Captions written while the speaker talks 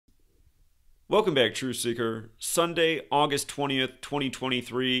Welcome back, Truth Seeker. Sunday, August 20th,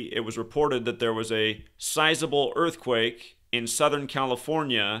 2023, it was reported that there was a sizable earthquake in Southern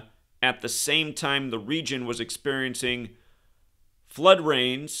California at the same time the region was experiencing flood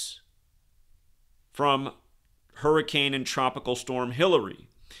rains from Hurricane and Tropical Storm Hilary.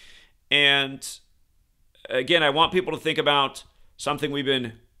 And again, I want people to think about something we've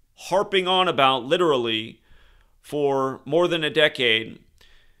been harping on about literally for more than a decade.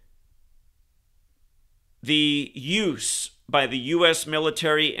 The use by the U.S.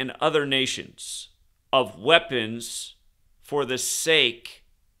 military and other nations of weapons for the sake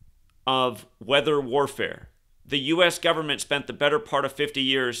of weather warfare. The U.S. government spent the better part of 50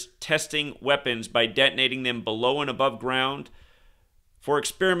 years testing weapons by detonating them below and above ground for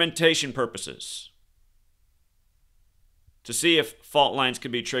experimentation purposes. To see if fault lines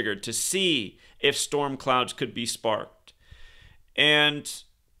could be triggered, to see if storm clouds could be sparked. And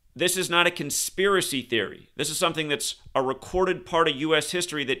this is not a conspiracy theory. This is something that's a recorded part of U.S.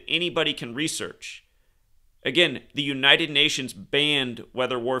 history that anybody can research. Again, the United Nations banned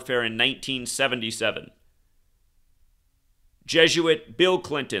weather warfare in 1977. Jesuit Bill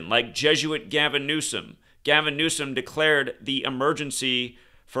Clinton, like Jesuit Gavin Newsom. Gavin Newsom declared the emergency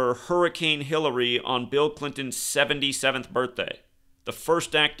for Hurricane Hilary on Bill Clinton's 77th birthday. The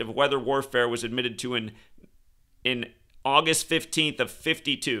first act of weather warfare was admitted to in August 15th of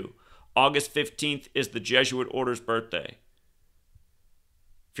 52. August 15th is the Jesuit order's birthday.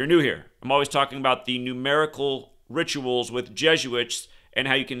 If you're new here, I'm always talking about the numerical rituals with Jesuits and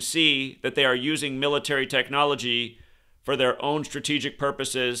how you can see that they are using military technology for their own strategic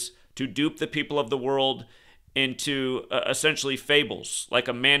purposes to dupe the people of the world into essentially fables, like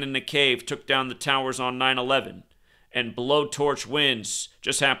a man in a cave took down the towers on 9/11. And blowtorch winds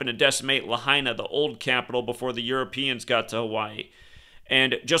just happened to decimate Lahaina, the old capital, before the Europeans got to Hawaii.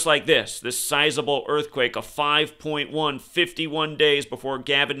 And just like this sizable earthquake, a 5.1, 51 days before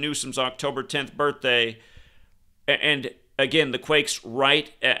Gavin Newsom's October 10th birthday. And again, the quakes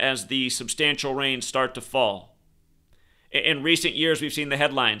right as the substantial rains start to fall. In recent years, we've seen the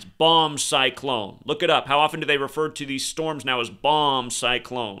headlines, bomb cyclone. Look it up. How often do they refer to these storms now as bomb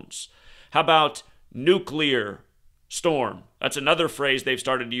cyclones? How about nuclear storm? That's another phrase they've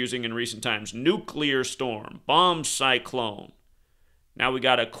started using in recent times. Nuclear storm, bomb cyclone. Now we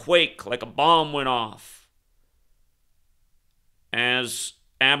got a quake, like a bomb went off. As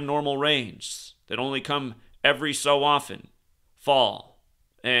abnormal rains that only come every so often fall.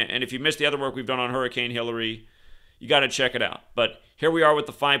 And if you missed the other work we've done on Hurricane Hilary, you got to check it out. But here we are with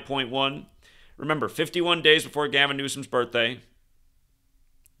the 5.1. Remember, 51 days before Gavin Newsom's birthday.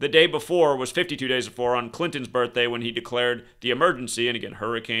 The day before was 52 days before on Clinton's birthday when he declared the emergency. And again,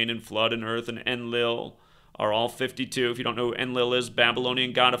 hurricane and flood and earth and Enlil are all 52. If you don't know who Enlil is,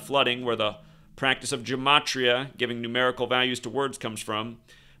 Babylonian god of flooding, where the practice of Gematria, giving numerical values to words, comes from.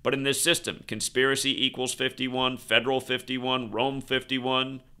 But in this system, conspiracy equals 51, federal 51, Rome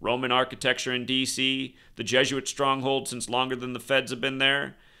 51, Roman architecture in D.C., the Jesuit stronghold since longer than the feds have been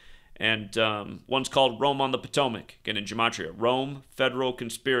there. And one's called Rome on the Potomac, again in Gematria. Rome, federal,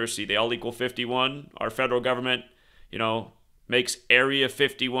 conspiracy. They all equal 51. Our federal government, makes Area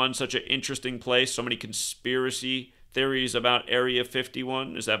 51 such an interesting place. So many conspiracy theories about Area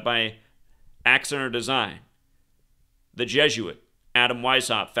 51. Is that by accident or design? The Jesuit, Adam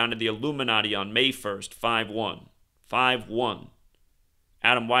Weishaupt, founded the Illuminati on May 1st, 5-1. 5-1.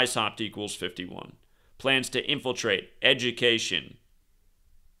 Adam Weishaupt equals 51. Plans to infiltrate education,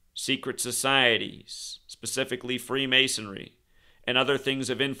 secret societies, specifically Freemasonry, and other things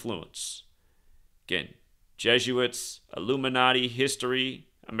of influence. Again, Jesuits, Illuminati history,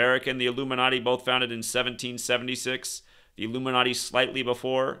 America and the Illuminati both founded in 1776. The Illuminati slightly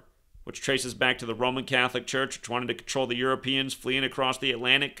before, which traces back to the Roman Catholic Church, which wanted to control the Europeans fleeing across the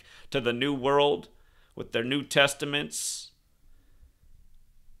Atlantic to the New World with their New Testaments.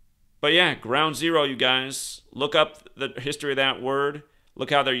 But yeah, ground zero, you guys. Look up the history of that word. Look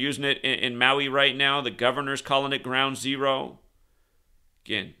how they're using it in Maui right now. The governor's calling it ground zero.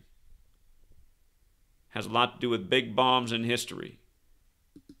 Again, has a lot to do with big bombs in history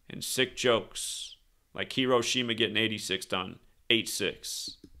and sick jokes like Hiroshima getting 86 done,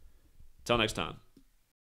 8-6. Till next time.